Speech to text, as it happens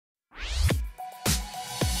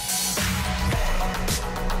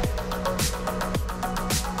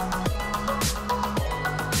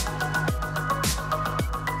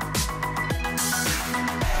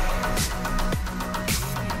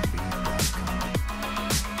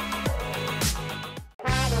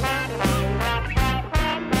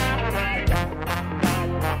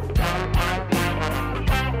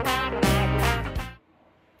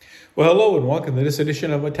Well, hello and welcome to this edition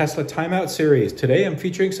of a Tesla Timeout series. Today I'm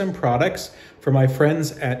featuring some products for my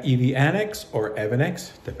friends at EVANNEX or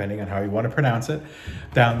EVANNEX, depending on how you want to pronounce it.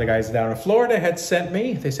 The guys down in Florida had sent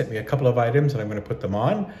me a couple of items and I'm going to put them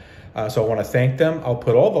on. So I want to thank them. I'll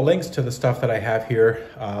put all the links to the stuff that I have here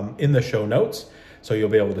in the show notes. So you'll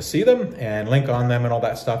be able to see them and link on them and all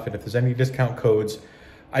that stuff. And if there's any discount codes,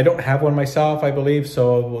 I don't have one myself, I believe,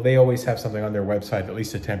 so they always have something on their website, at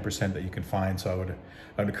least a 10% that you can find, so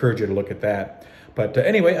I'd encourage you to look at that. But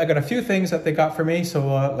anyway, I got a few things that they got for me, so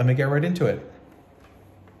let me get right into it.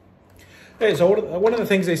 Okay, so one of the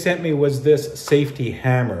things they sent me was this safety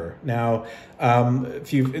hammer. Now,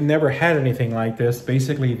 if you've never had anything like this,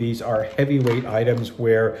 basically these are heavyweight items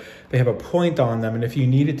where they have a point on them, and if you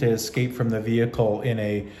needed to escape from the vehicle in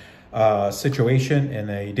a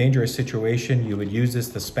dangerous situation, you would use this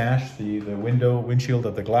to smash the windshield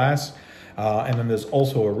of the glass. And then there's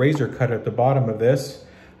also a razor cut at the bottom of this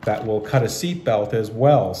that will cut a seat belt as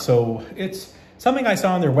well. So it's something I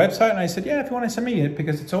saw on their website and I said, yeah, if you want to send me it,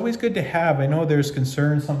 because it's always good to have. I know there's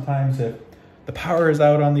concerns sometimes that the power is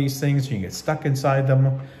out on these things, you can get stuck inside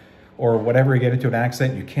them or whatever, you get into an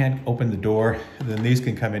accident, you can't open the door, then these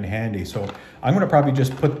can come in handy. So I'm going to probably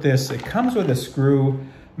just put this, it comes with a screw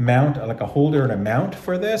mount, like a holder and a mount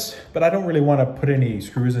for this, but I don't really want to put any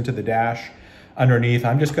screws into the dash underneath.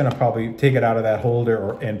 I'm just going to probably take it out of that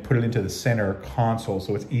holder and put it into the center console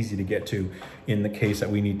so it's easy to get to in the case that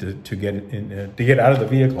we need to get it in, to get out of the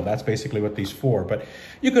vehicle. That's basically what these are for. But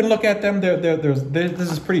you can look at them. This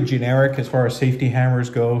is pretty generic as far as safety hammers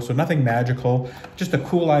go, so nothing magical, just a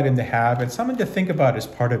cool item to have and something to think about as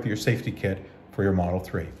part of your safety kit for your Model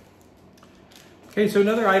 3. Okay, so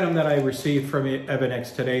another item that I received from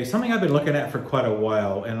EVANNEX today, something I've been looking at for quite a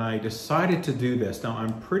while, and I decided to do this. Now,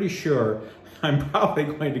 I'm pretty sure I'm probably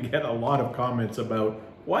going to get a lot of comments about,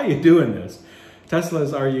 why are you doing this?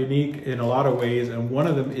 Teslas are unique in a lot of ways, and one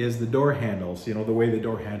of them is the door handles, you know, the way the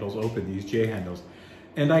door handles open, these J handles.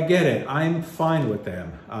 And I get it, I'm fine with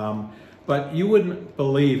them. But you wouldn't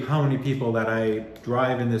believe how many people that I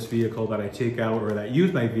drive in this vehicle, that I take out, or that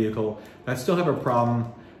use my vehicle, that still have a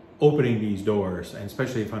problem opening these doors, and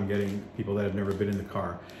especially if I'm getting people that have never been in the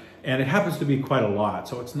car. And it happens to be quite a lot,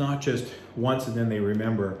 so it's not just once and then they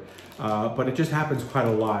remember, but it just happens quite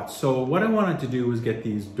a lot. So what I wanted to do was get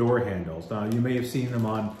these door handles. Now, you may have seen them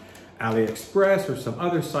on AliExpress or some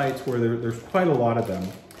other sites where there's quite a lot of them.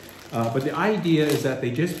 But the idea is that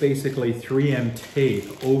they just basically 3M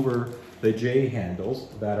tape over the J handles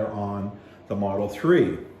that are on the Model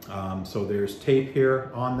 3. So there's tape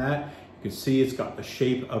here on that. You can see it's got the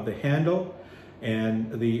shape of the handle,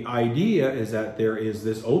 and the idea is that there is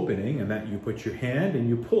this opening and that you put your hand and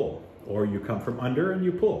you pull, or you come from under and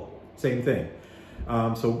you pull, same thing.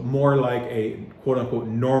 So more like a quote-unquote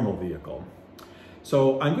normal vehicle.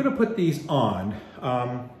 So I'm going to put these on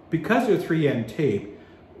because they're 3M tape.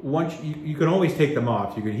 Once you can always take them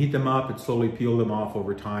off. You can heat them up and slowly peel them off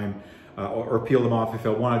over time. Or peel them off if I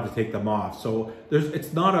wanted to take them off. So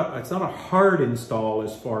it's not a hard install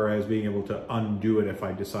as far as being able to undo it if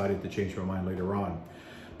I decided to change my mind later on.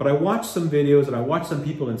 But I watched some videos and I watched some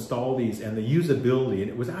people install these and the usability, and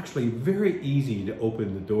it was actually very easy to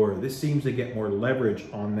open the door. This seems to get more leverage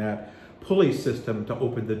on that pulley system to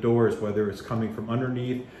open the doors, whether it's coming from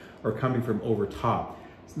underneath or coming from over top.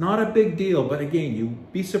 It's not a big deal, but again,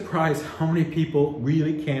 you'd be surprised how many people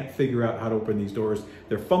really can't figure out how to open these doors.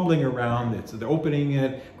 They're fumbling around, they're opening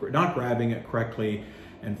it, not grabbing it correctly,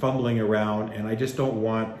 and fumbling around, and I just don't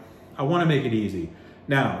want, I want to make it easy.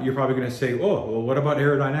 Now, you're probably going to say, oh, well, what about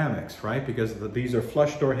aerodynamics, right? Because these are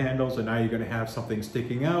flush door handles, and now you're going to have something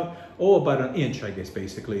sticking out. Oh, about an inch, I guess,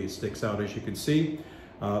 basically, it sticks out, as you can see.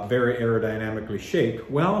 Very aerodynamically shaped.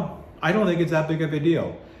 Well, I don't think it's that big of a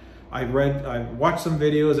deal. I've watched some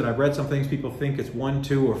videos and I've read some things people think it's 1%,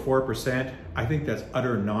 2%, or 4%. I think that's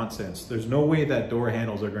utter nonsense. There's no way that door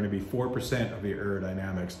handles are going to be 4% of the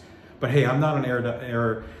aerodynamics. But hey, I'm not an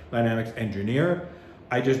aerodynamics engineer.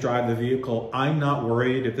 I just drive the vehicle. I'm not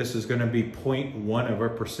worried if this is going to be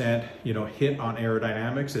 0.1%, you know, hit on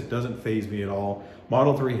aerodynamics. It doesn't faze me at all.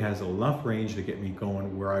 Model 3 has enough range to get me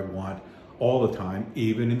going where I want all the time,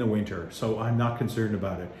 even in the winter. So I'm not concerned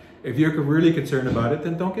about it. If you're really concerned about it,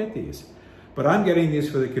 then don't get these. But I'm getting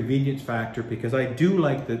these for the convenience factor because I do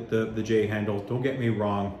like the J handles, don't get me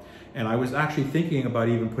wrong. And I was actually thinking about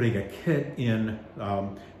even putting a kit in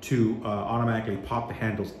to automatically pop the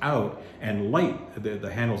handles out and light.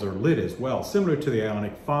 The handles are lit as well, similar to the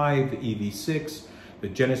Ioniq 5, the EV6, the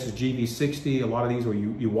Genesis GV60, a lot of these where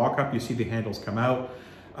you walk up, you see the handles come out.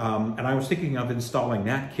 And I was thinking of installing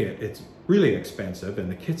that kit. It's really expensive and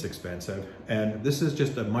the kit's expensive. And this is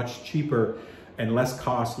just a much cheaper and less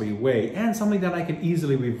costly way, and something that I can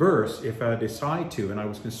easily reverse if I decide to. And I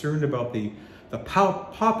was concerned about the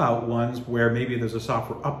pop-out ones where maybe there's a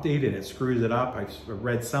software update and it screws it up. I've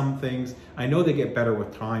read some things. I know they get better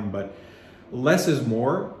with time, but less is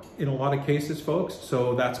more in a lot of cases, folks.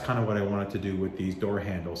 So that's kind of what I wanted to do with these door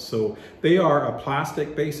handles. So they are a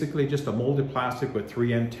plastic, basically just a molded plastic with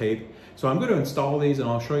 3M tape. So I'm going to install these, and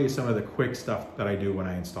I'll show you some of the quick stuff that I do when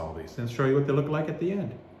I install these and show you what they look like at the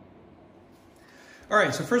end. All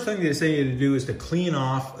right, so first thing they say to do is to clean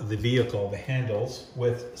off the vehicle, the handles,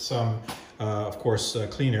 with some, of course,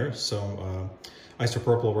 cleaner. So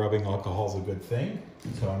isopropyl rubbing alcohol is a good thing.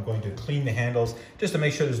 So I'm going to clean the handles just to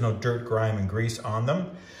make sure there's no dirt, grime, and grease on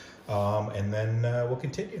them. And then we'll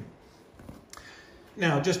continue.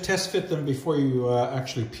 Now, just test fit them before you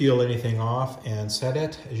actually peel anything off and set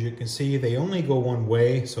it. As you can see, they only go one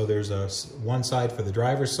way. So there's one side for the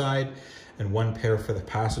driver's side and one pair for the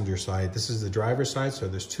passenger side. This is the driver's side, so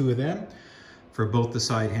there's two of them for both the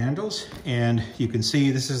side handles. And you can see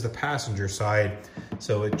this is the passenger side.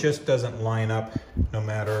 So it just doesn't line up no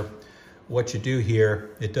matter what you do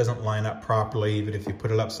here. It doesn't line up properly, even if you put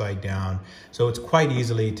it upside down. So it's quite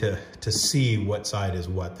easily to see what side is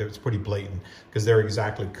what. It's pretty blatant because they're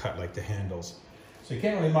exactly cut like the handles. So you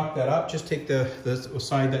can't really muck that up. Just take the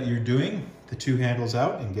side that you're doing, the two handles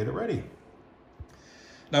out, and get it ready.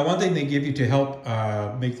 Now, one thing they give you to help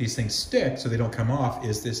make these things stick so they don't come off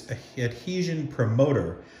is this adhesion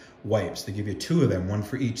promoter wipes. They give you two of them, one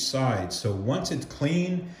for each side. So once it's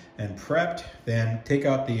clean and prepped, then take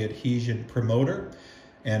out the adhesion promoter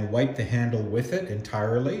and wipe the handle with it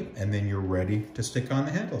entirely, and then you're ready to stick on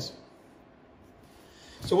the handles.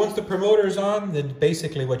 So once the promoter is on, then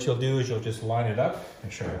basically what you'll do is you'll just line it up.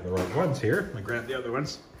 Make sure I have the right ones here. I'm gonna grab the other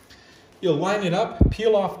ones. You'll line it up,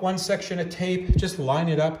 peel off one section of tape, just line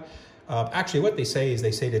it up. Actually, what they say is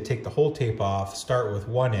to take the whole tape off, start with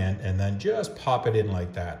one end, and then just pop it in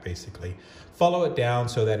like that, basically. Follow it down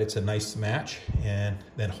so that it's a nice match, and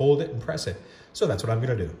then hold it and press it. So that's what I'm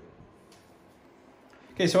gonna do.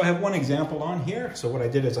 Okay, so I have one example on here. So what I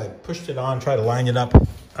did is I pushed it on, try to line it up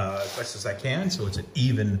as best as I can, so it's an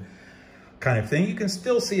even kind of thing. You can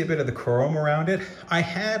still see a bit of the chrome around it. I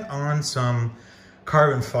had on some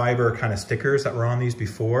carbon fiber kind of stickers that were on these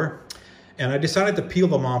before, and I decided to peel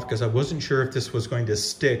them off because I wasn't sure if this was going to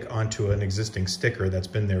stick onto an existing sticker that's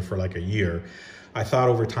been there for like a year. I thought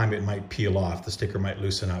over time it might peel off, the sticker might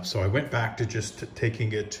loosen up. So I went back to just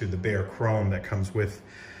taking it to the bare chrome that comes with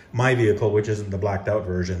my vehicle, which isn't the blacked out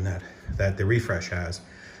version that the Refresh has.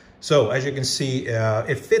 So as you can see,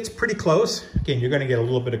 it fits pretty close. Again, you're gonna get a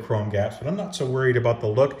little bit of chrome gaps, but I'm not so worried about the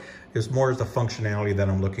look. It's more as the functionality that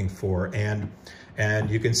I'm looking for.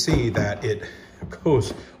 And you can see that it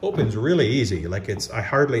opens really easy. Like I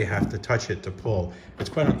hardly have to touch it to pull. It's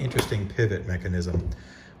quite an interesting pivot mechanism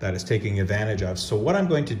that is taking advantage of. So what I'm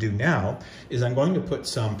going to do now is I'm going to put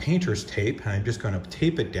some painter's tape, and I'm just going to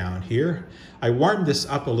tape it down here. I warmed this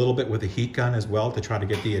up a little bit with a heat gun as well to try to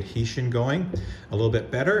get the adhesion going a little bit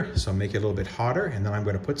better, so make it a little bit hotter. And then I'm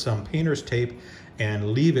going to put some painter's tape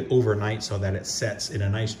and leave it overnight so that it sets in a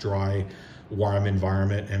nice dry, warm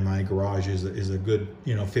environment. And my garage is a good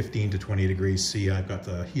 15 to 20 degrees C. I've got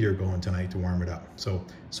the heater going tonight to warm it up so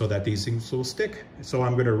that these things will stick. So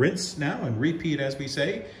I'm going to rinse now and repeat, as we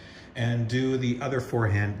say, and do the other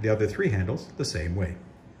three handles the same way.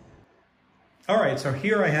 All right, so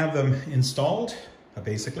here I have them installed,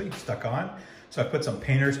 basically stuck on. So I put some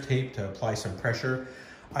painter's tape to apply some pressure.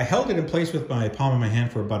 I held it in place with my palm of my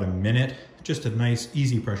hand for about a minute, just a nice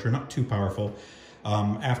easy pressure, not too powerful.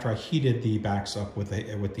 After I heated the backs up with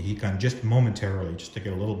the heat gun just momentarily, just to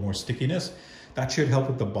get a little more stickiness. That should help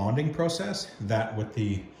with the bonding process. That with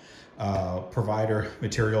the provider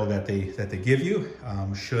material that they give you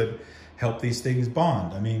should help these things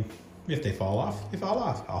bond. I mean, if they fall off, they fall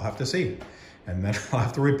off. I'll have to see. And then I'll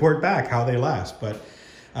have to report back how they last. But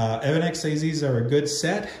EVANNEX says these are a good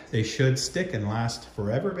set. They should stick and last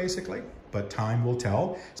forever, basically. But time will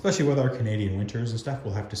tell, especially with our Canadian winters and stuff.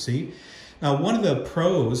 We'll have to see. Now, one of the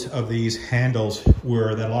pros of these handles that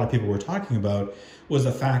a lot of people were talking about was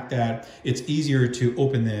the fact that it's easier to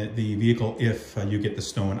open the vehicle if you get the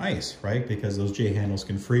snow and ice, right? Because those J handles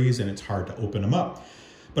can freeze and it's hard to open them up.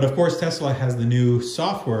 But of course, Tesla has the new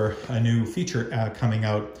software, a new feature coming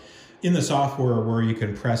out in the software where you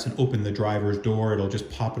can press and open the driver's door. It'll just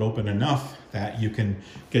pop it open enough that you can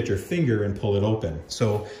get your finger and pull it open.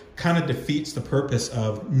 So kind of defeats the purpose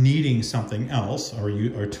of needing something else or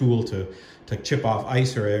a tool to chip off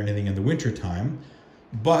ice or anything in the winter time.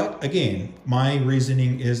 But again, my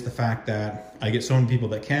reasoning is the fact that I get so many people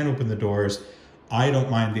that can open the doors. I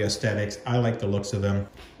don't mind the aesthetics. I like the looks of them.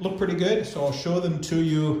 Look pretty good, so I'll show them to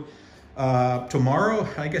you tomorrow,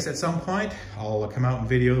 I guess at some point. I'll come out and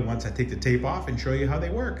video once I take the tape off and show you how they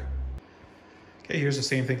work. Okay, here's the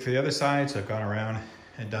same thing for the other side. So I've gone around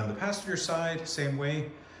and done the passenger side, same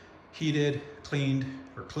way. Heated, cleaned,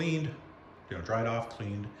 you know, dried off,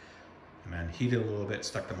 cleaned, and then heated a little bit,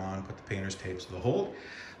 stuck them on, put the painter's tape to the hold.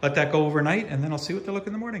 Let that go overnight, and then I'll see what they look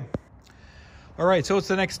in the morning. All right, so it's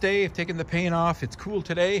the next day. I've taken the paint off. It's cool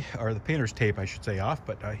today, or the painter's tape, I should say, off,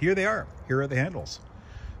 but here they are. Here are the handles.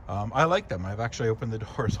 I like them. I've actually opened the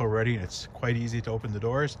doors already, and it's quite easy to open the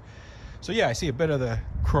doors. So yeah, I see a bit of the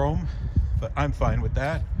chrome, but I'm fine with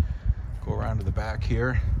that. Go around to the back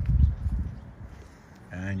here,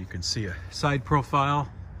 and you can see a side profile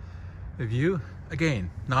view. Again,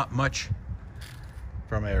 not much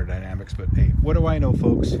from aerodynamics, but hey, what do I know,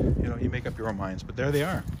 folks? You know, you make up your own minds, but there they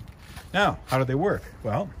are. Now, how do they work?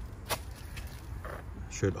 Well,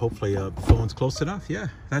 should hopefully the phone's close enough. Yeah,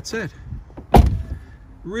 that's it.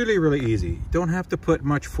 Really, really easy. Don't have to put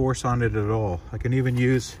much force on it at all. I can even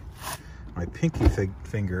use my pinky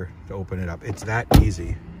finger to open it up. It's that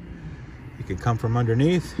easy. You can come from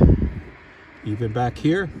underneath, even back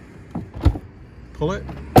here, pull it,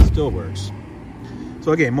 still works.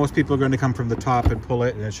 So again, most people are going to come from the top and pull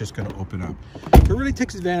it, and it's just going to open up. So it really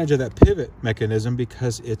takes advantage of that pivot mechanism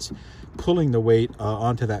because it's pulling the weight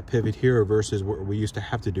onto that pivot here versus what we used to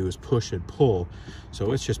have to do is push and pull.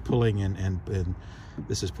 So it's just pulling in, and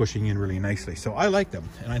this is pushing in really nicely. So I like them,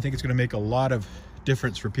 and I think it's going to make a lot of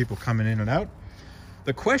difference for people coming in and out.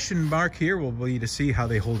 The question mark here will be to see how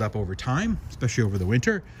they hold up over time, especially over the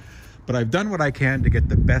winter. But I've done what I can to get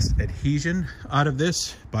the best adhesion out of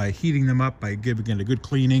this by heating them up, by giving it a good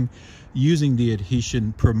cleaning, using the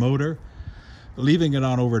adhesion promoter, leaving it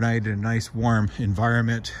on overnight in a nice warm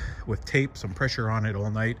environment with tape, some pressure on it all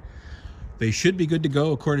night. They should be good to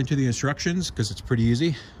go according to the instructions because it's pretty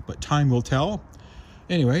easy, but time will tell.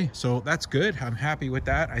 Anyway, so that's good. I'm happy with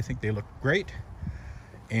that. I think they look great.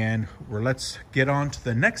 And let's get on to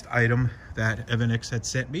the next item that EVANNEX had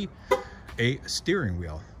sent me. A steering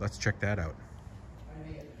wheel. Let's check that out.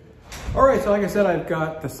 All right, so like I said, I've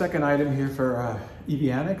got the second item here for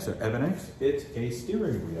EVANNEX or EVANNEX. It's a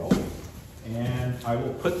steering wheel, and I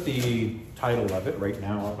will put the title of it right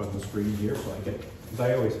now up on the screen here, so because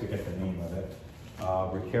I always forget the name of it.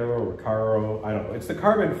 Recaro, I don't know. It's the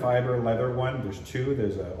carbon fiber leather one. There's two.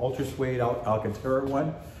 There's an ultra suede Alcantara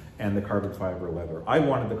one, and the carbon fiber leather. I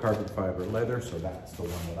wanted the carbon fiber leather, so that's the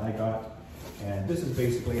one that I got. And this is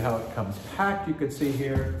basically how it comes packed, you can see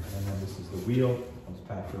here. And then this is the wheel, it comes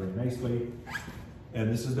packed very nicely.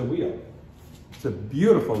 And this is the wheel. It's a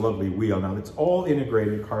beautiful, lovely wheel. Now it's all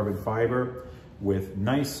integrated carbon fiber with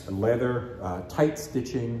nice leather, tight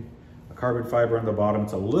stitching, a carbon fiber on the bottom.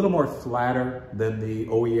 It's a little more flatter than the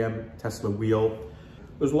OEM Tesla wheel.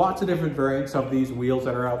 There's lots of different variants of these wheels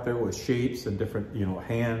that are out there with shapes and different, you know,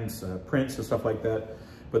 hands, prints and stuff like that.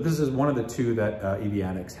 But this is one of the two that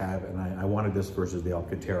EVANNEX have, and I wanted this versus the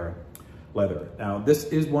Alcantara leather. Now, this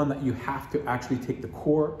is one that you have to actually take the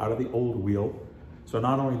core out of the old wheel. So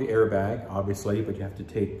not only the airbag, obviously, but you have to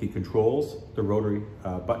take the controls, the rotary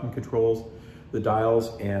button controls, the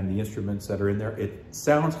dials, and the instruments that are in there. It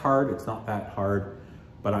sounds hard, it's not that hard,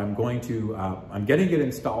 but I'm getting it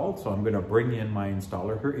installed, so I'm gonna bring in my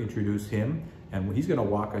installer here, introduce him, and he's gonna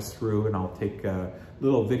walk us through, and I'll take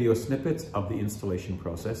little video snippets of the installation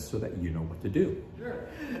process so that you know what to do. Sure.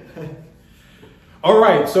 All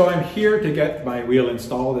right, so I'm here to get my wheel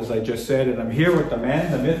installed, as I just said, and I'm here with the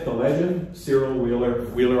man, the myth, the legend,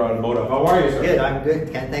 Cyrilgwheeler, Wheeler Automotive. How are you, sir? Good, I'm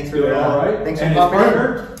good, Ken. Thanks for doing all right. Thanks and for popping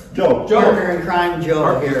partner, in. Joe. Partner in crime,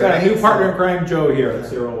 Joe. We've got a new partner in crime, Joe, here at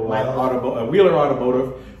Cyril Wheeler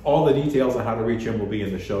Automotive. All the details on how to reach him will be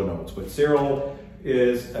in the show notes. But Cyril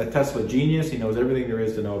is a Tesla genius. He knows everything there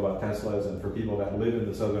is to know about Teslas, and for people that live in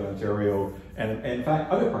the Southern Ontario and in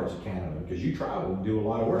fact other parts of Canada, because you travel and do a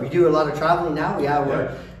lot of work. We do a lot of traveling now.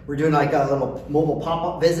 Yeah, we're doing like a little mobile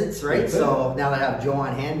pop-up visits, right? So now that I have Joe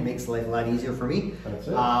on hand, it makes life a lot easier for me. That's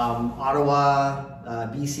it. Ottawa,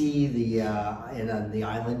 BC, and the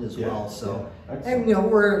island as well. So, and you know,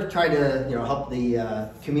 we're trying to help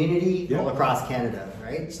the community all across Canada,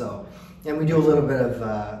 right? So, and we do a little bit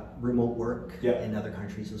of remote work in other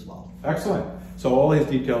countries as well. Excellent. So all his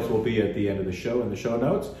details will be at the end of the show in the show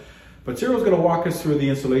notes. But Cyril's going to walk us through the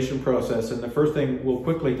installation process, and the first thing we'll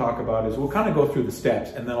quickly talk about is we'll kind of go through the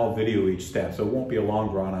steps, and then I'll video each step. So it won't be a long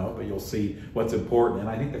drawn out, but you'll see what's important. And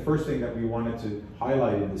I think the first thing that we wanted to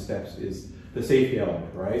highlight in the steps is the safety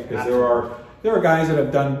element, right? Because there are guys that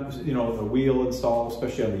have done, the wheel install,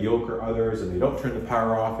 especially on the yoke or others, and they don't turn the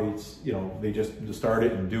power off. It's, they just start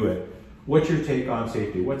it and do it. What's your take on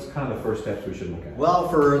safety? What's kind of the first steps we should look at? Well,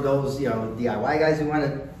 for those DIY guys who want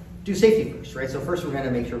to do safety first, right? So first we're going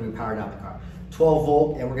to make sure we power down the car. 12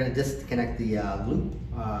 volt, and we're going to disconnect the loop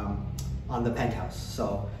on the penthouse.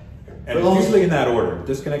 So, and it's usually in that order.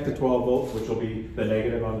 Disconnect the 12 volts, which will be the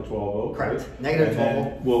negative on the 12 volt. Correct. Right? Negative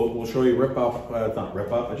 12 volt. We'll show you rip up, not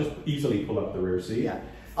rip up, but just easily pull up the rear seat. Yeah.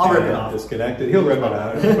 I'll rip it off. Disconnect it. He'll rip it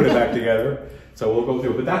out and put it back together. So we'll go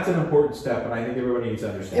through. But that's an important step, and I think everybody needs to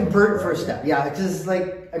understand. Important first step, yeah. Because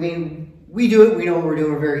we do it. We know what we're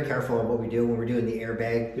doing. We're very careful of what we do when we're doing the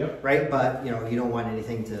airbag. Yep. Right. But you don't want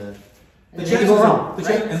anything to. The chances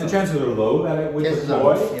are low that it would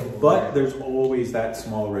deploy, but there's always that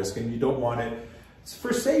small risk, and you don't want it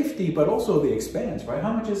for safety, but also the expense, right?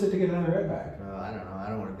 How much is it to get another airbag? I don't know. I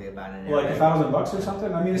don't want to be about an airbag. Like $1,000 or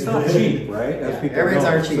something? I mean, it's not cheap, right? Airbags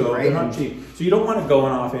aren't cheap, right? They're not cheap. So you don't want it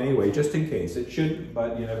going off anyway, just in case. It shouldn't,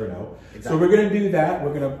 but you never know. Exactly. So we're going to do that.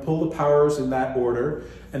 We're going to pull the powers in that order,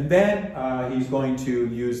 and then he's going to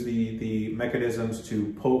use the mechanisms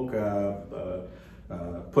to poke.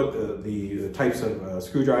 Put the types of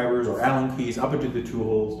screwdrivers or Allen keys up into the two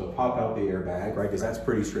holes to pop out the airbag, right? Because that's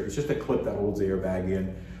pretty straight. It's just a clip that holds the airbag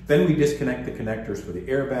in. Then we disconnect the connectors for the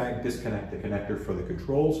airbag, disconnect the connector for the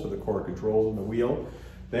controls, for the core controls on the wheel.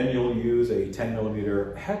 Then you'll use a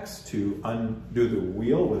 10mm hex to undo the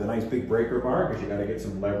wheel with a nice big breaker bar, because you got to get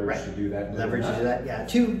some leverage to do that. Leverage to do that, yeah.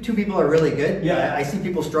 Two people are really good. Yeah. I see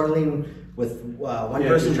people struggling with one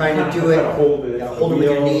person trying to do it. Hold it with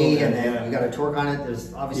your knee, and then you got to torque on it.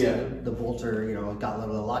 There's obviously the bolts are got a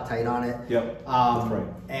little Loctite on it. Yep. That's right.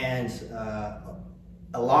 And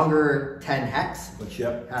a longer 10 hex, which you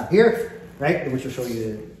have here, right, which will show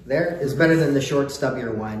you there, is better than the short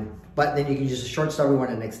stubbier one. But then you can use a short stubby one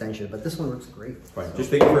and an extension. But this one looks great. Right. So. Just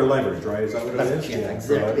think for leverage, right? Is that what it is? Yeah,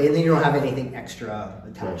 exactly. And then you don't have anything extra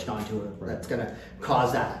attached onto it that's going to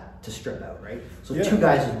cause that to strip out, right? So 2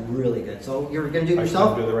 guys is really good. So you're going to do it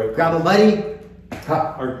yourself. Grab a buddy.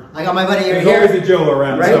 I got my buddy over here. There's always a Joe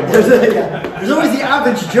around, right? There's always the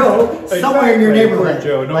average Joe somewhere in your neighborhood.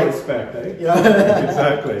 Joe, no respect, eh?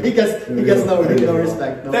 Exactly. He gets no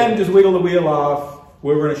respect. Then just wiggle the wheel off.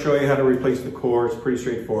 We're going to show you how to replace the core. It's pretty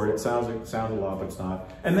straightforward. It sounds a lot, but it's not.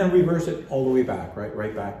 And then reverse it all the way back, right?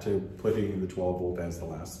 Right back to putting the 12 volt as the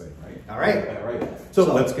last thing, right? All right. Right.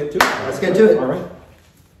 So let's get to it. Let's get to it. All right. All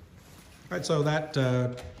right. So that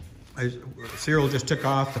Cyril just took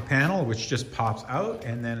off the panel, which just pops out,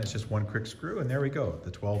 and then it's just one quick screw, and there we go. The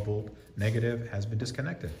 12 volt negative has been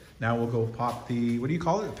disconnected. Now we'll go pop the, what do you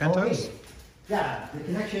call it? The penthouse? Okay. Yeah, the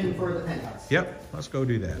connection for the penthouse. Yep, let's go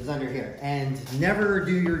do that. Is under here. And never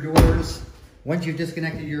do your doors once you've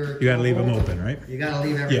disconnected your. You gotta leave them open, right? You gotta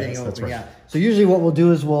leave everything open. That's right. Yeah. So usually what we'll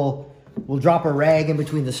do is we'll drop a rag in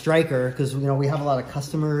between the striker, because we have a lot of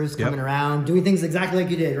customers coming around doing things exactly like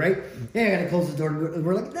you did, right? Yeah, I gotta close the door.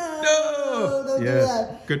 We're like, no, don't do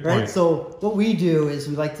that. Good point. Right? So what we do is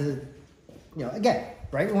we like to, again,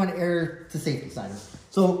 right? We want to err to safety side.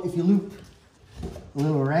 So if you loop a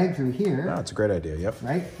little rag through here. Oh, that's a great idea, yep.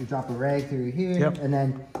 Right? You drop a rag through here, and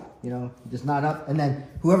then, just knot up, and then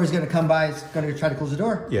whoever's going to come by is going to try to close the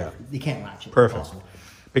door. Yeah. You can't latch it. Perfect. Also.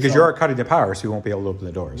 Because you are cutting the power, so you won't be able to open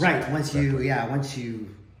the doors. Right. Once you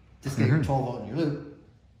just get your 12 volt in your loop,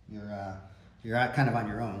 you're kind of on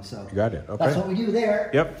your own. So you got it. Okay. That's what we do there.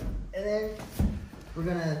 Yep. And then we're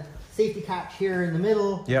going to safety catch here in the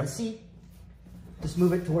middle of the seat. Just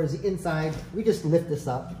move it towards the inside. We just lift this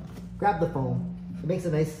up, grab the foam. It makes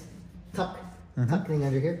a nice tuck thing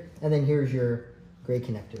under here. And then here's your gray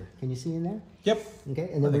connector. Can you see in there? Yep.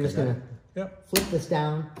 Okay, and then we're just gonna flip this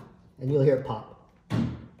down and you'll hear it pop.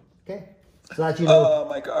 Okay? So that's oh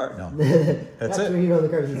my car. No. That's when you know the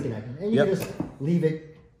car is disconnected. And you can just leave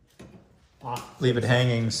it off. Leave it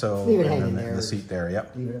hanging leave it hanging there. In the seat there,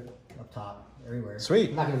 Leave it up top, everywhere.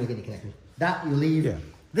 Sweet. I'm not gonna make any connections. That you leave. Yeah.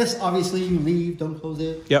 This obviously you leave, don't close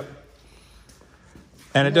it. Yep.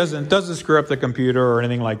 And it doesn't screw up the computer or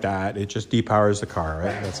anything like that. It just depowers the car,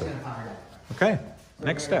 right? That's it. Okay,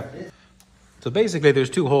 next step. So basically there's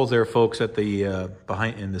 2 holes there, folks, at the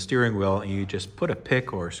behind in the steering wheel, and you just put a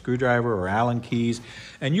pick or a screwdriver or Allen keys,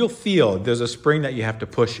 and you'll feel there's a spring that you have to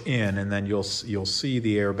push in, and then you'll see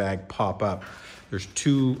the airbag pop up. There's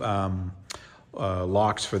 2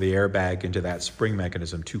 locks for the airbag into that spring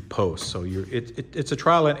mechanism, 2 posts. So it's a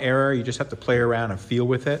trial and error. You just have to play around and feel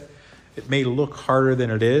with it. It may look harder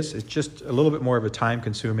than it is. It's just a little bit more of a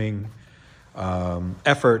time-consuming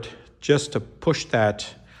effort just to push the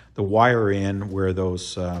wire in where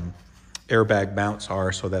those airbag mounts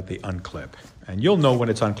are so that they unclip. And you'll know when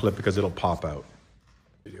it's unclipped because it'll pop out.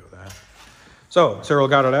 Video that. So Cyril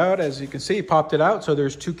got it out, as you can see, popped it out. So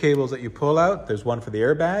there's two cables that you pull out. There's one for the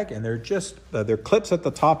airbag, and they're just, they're clips at the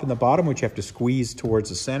top and the bottom, which you have to squeeze towards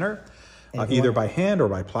the center, either by hand or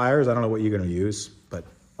by pliers. I don't know what you're gonna use, but.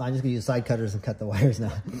 I'm just gonna use side cutters and cut the wires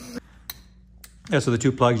now. Yeah, so the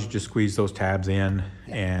two plugs, you just squeeze those tabs in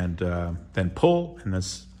and then pull, and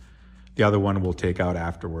the other one we'll take out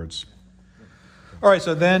afterwards. All right,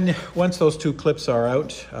 so then once those two clips are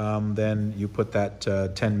out, then you put that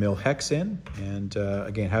 10 mil hex in. And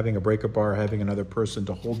again, having a breaker bar, having another person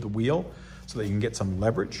to hold the wheel so that you can get some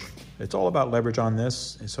leverage. It's all about leverage on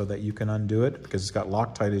this so that you can undo it because it's got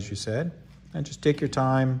Loctite, as you said. And just take your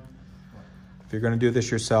time. If you're gonna do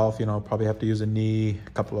this yourself, you know, probably have to use a knee,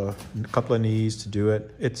 a couple of knees to do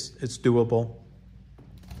it. It's doable.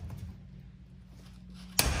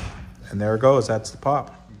 And there it goes, that's the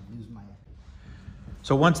pop.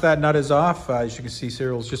 So once that nut is off, as you can see,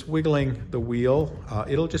 Cyril's just wiggling the wheel.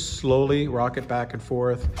 It'll just slowly rocket back and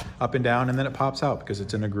forth, up and down, and then it pops out because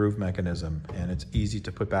it's in a groove mechanism. And it's easy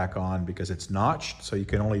to put back on because it's notched, so you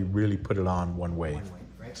can only really put it on one way.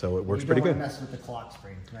 Right? So it works pretty good. You don't want to mess with the clock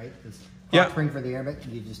spring, right? Clock spring for the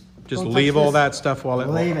airbag, you just leave all that stuff while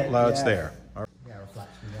it's there.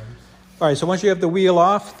 All right, so once you have the wheel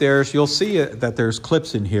off, you'll see that there's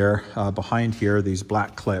clips in here, behind here, these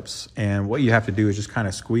black clips. And what you have to do is just kind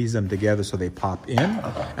of squeeze them together so they pop in.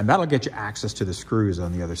 And that'll get you access to the screws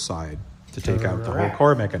on the other side to take out the whole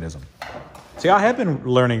core mechanism. See, I have been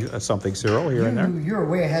learning something, Cyril, here and there. You're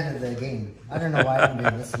way ahead of the game. I don't know why I'm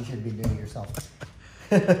doing this. You should be doing it yourself.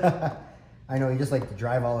 I know you just like to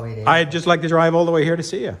drive all the way to here. I just like to drive all the way here to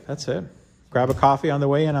see you. That's it. Grab a coffee on the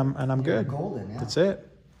way and I'm good. Golden, yeah. That's it.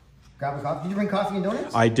 Grab a coffee. Did you bring coffee and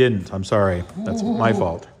donuts? I didn't. I'm sorry. That's my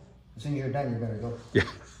fault. As soon as you're done, you better go. Yeah.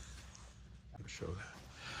 I'll show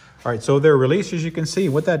that. All right, so they're released, as you can see.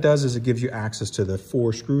 What that does is it gives you access to the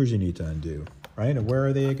 4 screws you need to undo, right? And where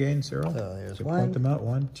are they again, Cyril? So there's so 1, point them out.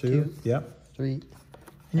 1, 2, yep. 3. And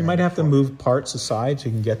you might have to move parts aside so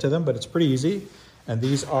you can get to them, but it's pretty easy. And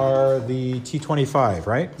these are the T25,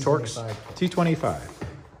 right? Torx? T25.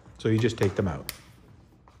 So you just take them out.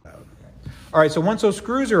 All right, so once those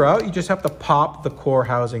screws are out, you just have to pop the core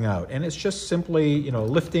housing out. And it's just simply, you know,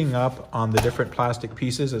 lifting up on the different plastic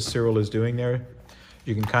pieces as Cyril is doing there.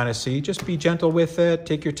 You can kind of see, just be gentle with it,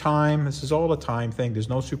 take your time. This is all a time thing, there's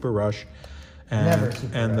no super rush. And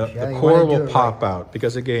the core will pop out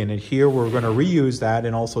because again, in here, we're gonna reuse that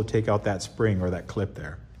and also take out that spring or that clip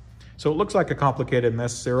there. So it looks like a complicated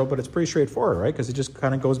mess, Cyril, but it's pretty straightforward, right? Because it just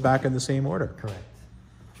kind of goes back in the same order. Correct.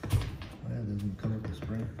 Well, it doesn't come with the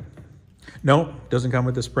spring. No, doesn't come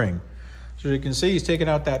with the spring. So you can see he's taking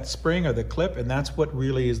out that spring or the clip, and that's what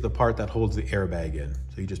really is the part that holds the airbag in.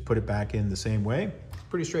 So you just put it back in the same way.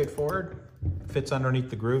 Pretty straightforward. Fits underneath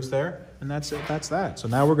the grooves there, and that's it. That's that. So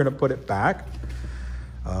now we're going to put it back.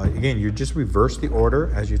 Again, you just reverse the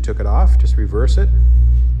order as you took it off. Just reverse it.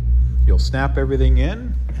 You'll snap everything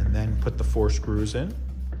in, and then put the 4 screws in,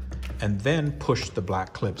 and then push the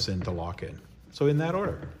black clips in to lock in. So in that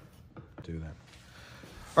order, do that.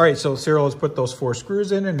 All right, so Cyril has put those 4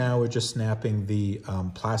 screws in, and now we're just snapping the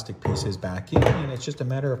plastic pieces back in, and it's just a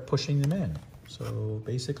matter of pushing them in. So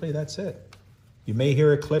basically, that's it. You may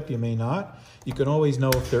hear a clip, you may not. You can always know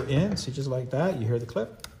if they're in, see just like that, you hear the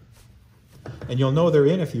clip. And you'll know they're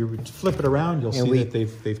in, if you flip it around, you'll see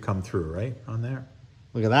that they've come through, right, on there.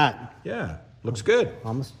 Look at that. Yeah, looks good.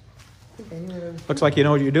 Almost. Looks like you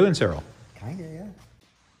know what you're doing, Cyril. Kinda, yeah.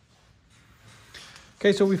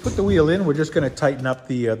 Okay, so we put the wheel in. We're just going to tighten up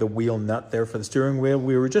the wheel nut there for the steering wheel.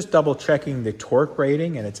 We were just double checking the torque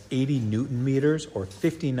rating, and it's 80 Newton meters or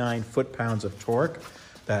 59 foot-pounds of torque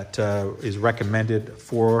that is recommended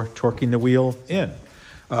for torquing the wheel in.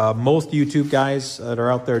 Most YouTube guys that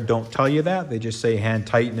are out there don't tell you that. They just say hand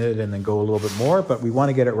tighten it and then go a little bit more, but we want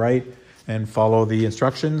to get it right and follow the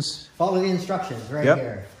instructions. Follow the instructions right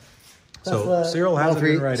here. So Cyril has it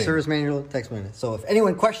in writing. Service manual, text manual. So if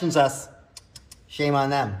anyone questions us, shame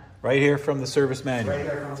on them. Right here from the service manual. Right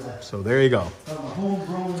here from the, so there you go.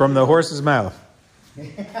 From, from the horse's mouth.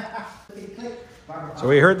 So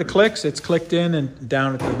we heard the clicks. It's clicked in and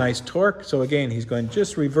down at the nice torque. So again, he's going to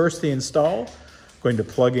just reverse the install. Going to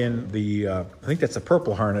plug in the, I think that's a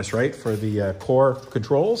purple harness, right? For the core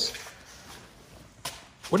controls.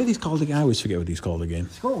 What are these called again? I always forget what these called again.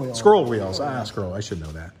 Scroll wheels. Scroll wheels. Scroll. I should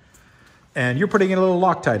know that. And you're putting in a little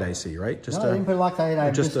Loctite, I see, right? Just no, I didn't put Loctite.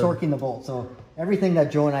 I'm just torquing the bolt. So everything that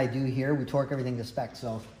Joe and I do here, we torque everything to spec.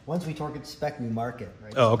 So once we torque it to spec, we mark it,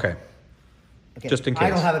 right? Oh, okay. Just in case. I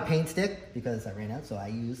don't have a paint stick because I ran out, so I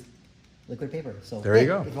use liquid paper. So there you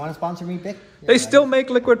go. If you want to sponsor me, Bic. They still make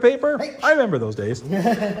liquid paper? Hey. I remember those days.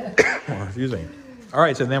 Oh, excuse me. All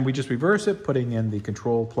right, so then we just reverse it, putting in the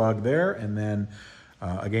control plug there, and then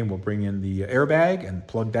again, we'll bring in the airbag and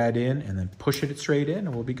plug that in, and then push it straight in,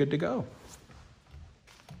 and we'll be good to go.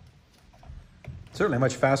 Certainly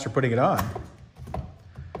much faster putting it on.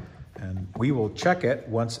 And we will check it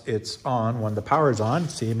once it's on, when the power's on,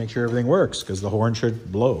 see, make sure everything works, because the horn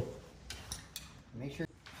should blow. Make sure.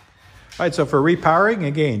 All right, so for repowering,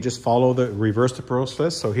 again, just follow the reverse the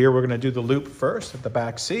process. So here we're going to do the loop first at the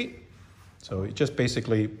back seat. So you just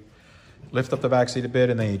basically lift up the back seat a bit,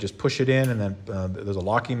 and then you just push it in, and then there's a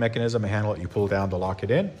locking mechanism, a handle that you pull down to lock it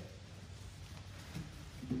in.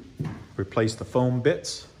 Replace the foam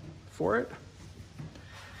bits for it.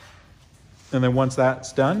 And then once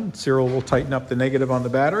that's done, Cyril will tighten up the negative on the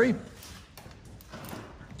battery.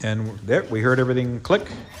 And there, we heard everything click,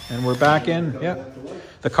 and we're back in. Yeah,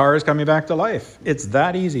 the car is coming back to life. It's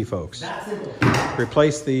that easy, folks.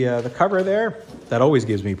 Replace the cover there. That always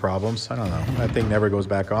gives me problems. I don't know. That thing never goes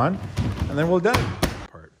back on. And then we're done.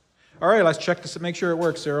 All right, let's check this to make sure it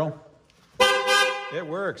works, Cyril. It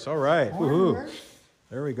works. All right. Woohoo.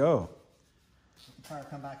 There we go. Car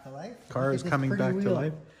come back to life. Car is coming back to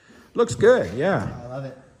life. Looks good, yeah. I love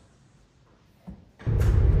it.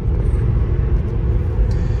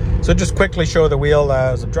 So just quickly show the wheel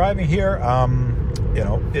as I'm driving here. You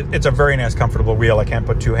know, it's a very nice, comfortable wheel. I can't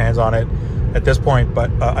put two hands on it at this point, but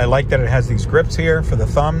I like that it has these grips here for the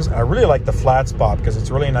thumbs. I really like the flat spot because it's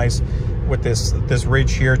really nice with this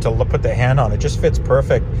ridge here to put the hand on. It just fits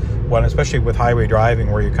perfect, when, especially with highway driving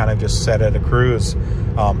where you kind of just set at a cruise.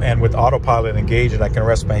 And with autopilot engaged, I can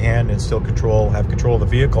rest my hand and still have control of the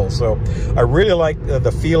vehicle. So I really like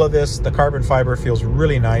the feel of this. The carbon fiber feels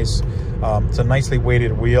really nice. It's a nicely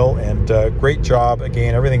weighted wheel, and great job.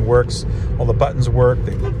 Again, everything works. All the buttons work,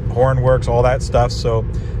 the horn works, all that stuff. So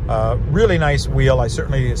really nice wheel. I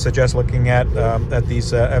certainly suggest looking at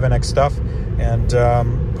these EVANNEX stuff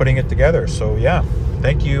and putting it together. So yeah,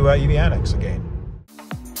 thank you, EVANNEX, again.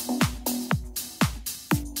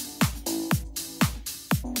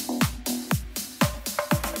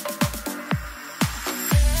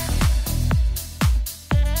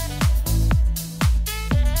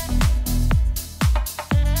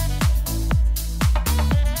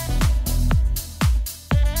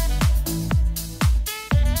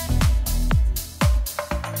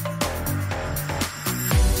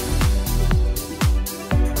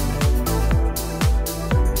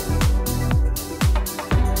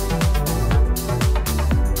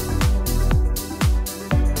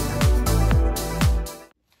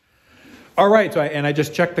 All right, so I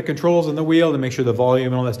just checked the controls on the wheel to make sure the volume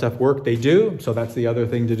and all that stuff work. They do, so that's the other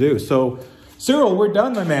thing to do. So, Cyril, we're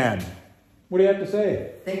done, my man. What do you have to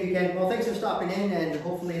say? Thank you, Ken. Well, thanks for stopping in, and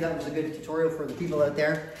hopefully that was a good tutorial for the people out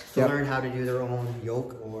there to learn how to do their own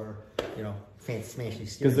yoke or, you know, fancy smashy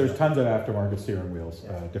steering. Because there's tons of aftermarket steering wheels,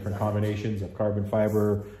 different combinations of carbon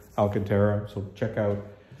fiber, Alcantara. So check out.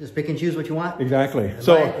 Just pick and choose what you want. Exactly.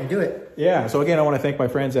 So and do it. Yeah. So again, I want to thank my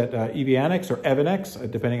friends at EVANNEX or EVANNEX,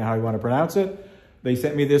 depending on how you want to pronounce it. They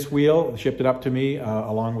sent me this wheel, shipped it up to me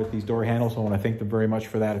along with these door handles. So I want to thank them very much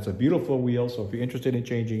for that. It's a beautiful wheel. So if you're interested in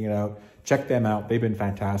changing it out, check them out. They've been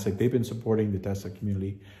fantastic. They've been supporting the Tesla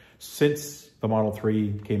community since the Model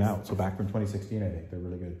 3 came out. So back from 2016, I think. They're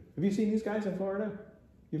really good. Have you seen these guys in Florida?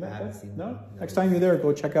 You met them? No? Next time you're there,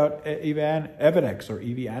 go check out EVANNEX or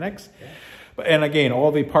EVANNEX. Yeah. And again,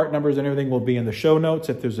 all the part numbers and everything will be in the show notes.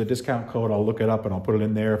 If there's a discount code, I'll look it up and I'll put it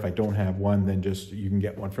in there. If I don't have one, then just you can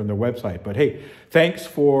get one from their website. But hey, thanks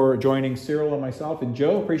for joining Cyril and myself and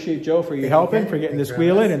Joe. Appreciate Joe for your helping, for getting this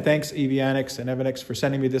wheel in. And thanks EVANNEX and EVANNEX for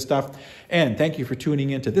sending me this stuff. And thank you for tuning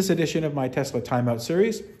in to this edition of my Tesla Timeout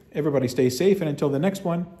series. Everybody stay safe. And until the next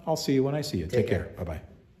one, I'll see you when I see you. Take care. Bye-bye.